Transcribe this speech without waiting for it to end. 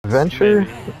Venture,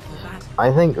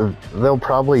 I think they'll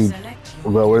probably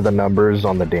lower the numbers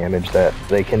on the damage that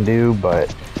they can do,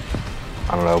 but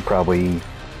I don't know, probably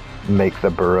make the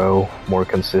burrow more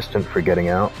consistent for getting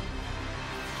out.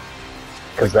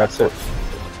 Because that's it.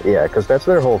 Yeah, because that's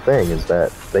their whole thing, is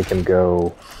that they can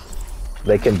do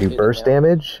burst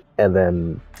damage and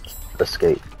then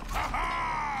escape.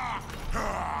 Do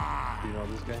you know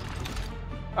this guy?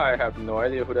 I have no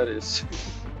idea who that is.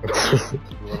 You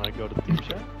wanna go to the team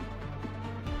chat?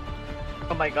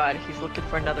 Oh my god, he's looking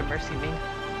for another mercy me.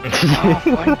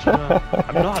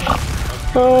 I'm not.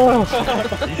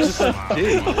 You just said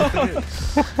gay.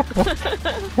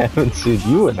 Haven't seen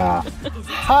you in a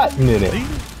hot minute.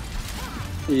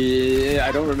 Yeah,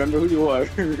 I don't remember who you are.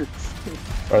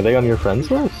 Are they on your friends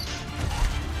list?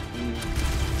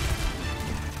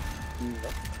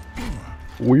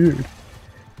 Weird.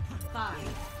 5,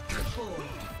 4,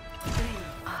 3,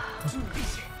 2,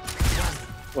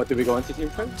 What, do we go into team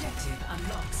fight? objective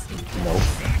unlocks. Nope.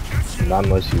 Not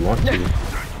unless you want to.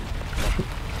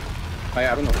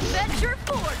 I don't know who you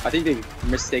are. I think they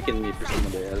mistaken me for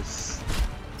somebody else.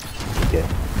 Okay.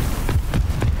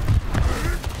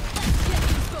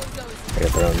 I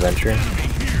got their own venture.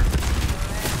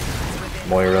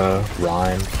 Moira,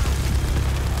 Ryan.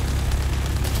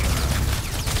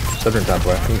 Sojourn top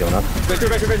left, I'm going up. Venture,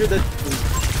 dead.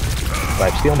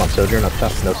 5 steal, I'm on Sojourn up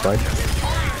top, no slide.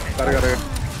 Got her.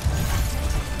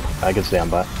 I can stay on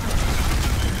bot.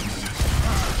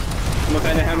 I'm gonna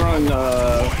find a hammer on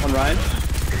Ryan.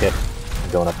 Okay,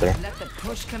 I'm going up there. Let the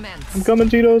push commence. I'm coming,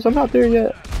 Tito's, I'm not there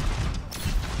yet.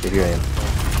 Okay, here I am.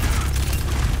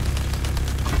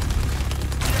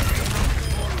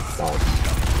 Nice.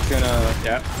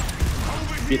 Yeah.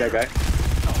 Beat that guy.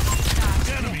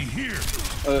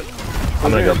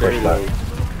 I'm gonna go push bot.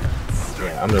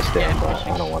 Yeah, I'm gonna stay on bot.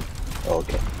 I don't want. Oh,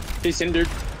 okay. He's hindered.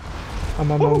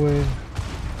 I'm on my way.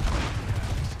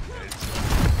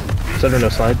 Sojourn no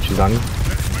slide, she's on you.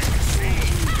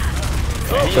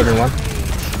 Sojourn one.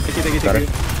 Thank you. Got her.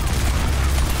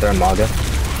 They're on Mauga.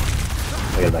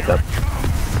 I get back up.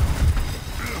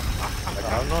 I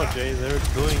don't know, Jay. They're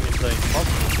doing it like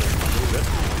possible.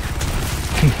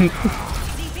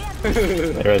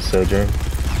 There is Sojourn.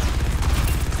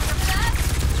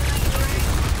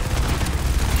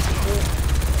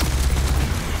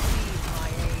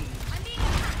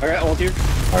 Alright, ult here.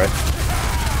 Alright.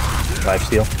 5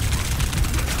 steal.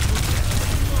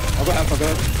 I'll go half,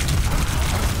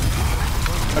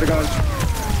 Better go.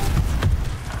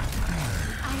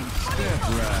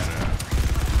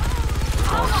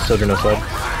 Sojourn no slide.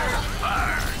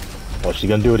 Oh, she's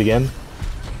gonna do it again?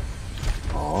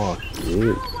 Oh, she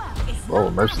is.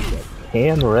 Oh, Mercy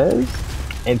can res?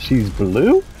 And she's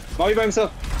blue? Mauga by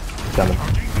himself. Coming.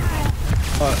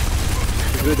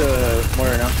 He's with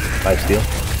Moira now. 5 steal.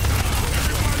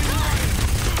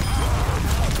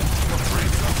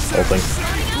 Ulting.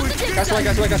 Gas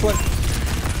one.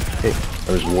 Okay, I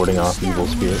was warding off evil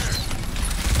spirits.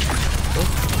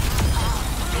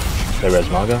 They res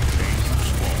Mauga.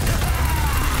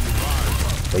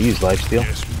 They use lifesteal.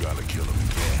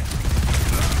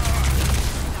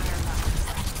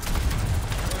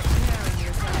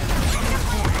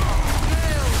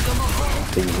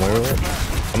 They use Moira.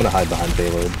 I'm gonna hide behind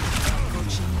payload.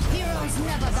 Heroes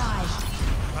never die.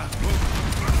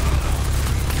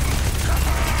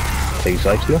 They use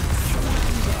lifesteal.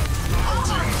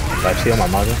 Lifesteal, my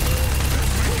Mauga.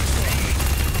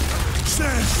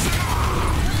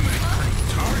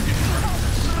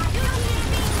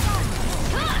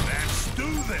 Let's do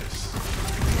this.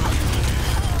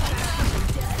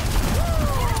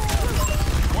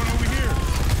 One over here.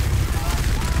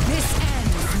 This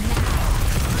ends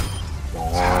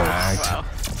Alright.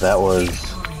 That was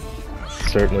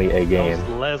certainly a game. That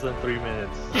was less than 3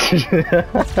 minutes.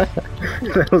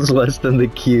 That was less than the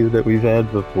queue that we've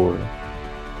had before.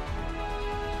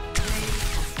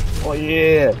 Oh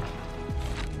yeah!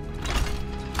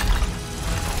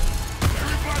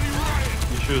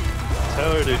 You should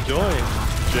tell her to join,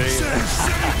 Jay.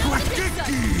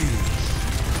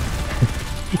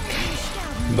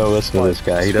 No, listen to this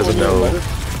guy. He doesn't know. I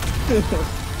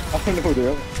don't know who they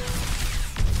are.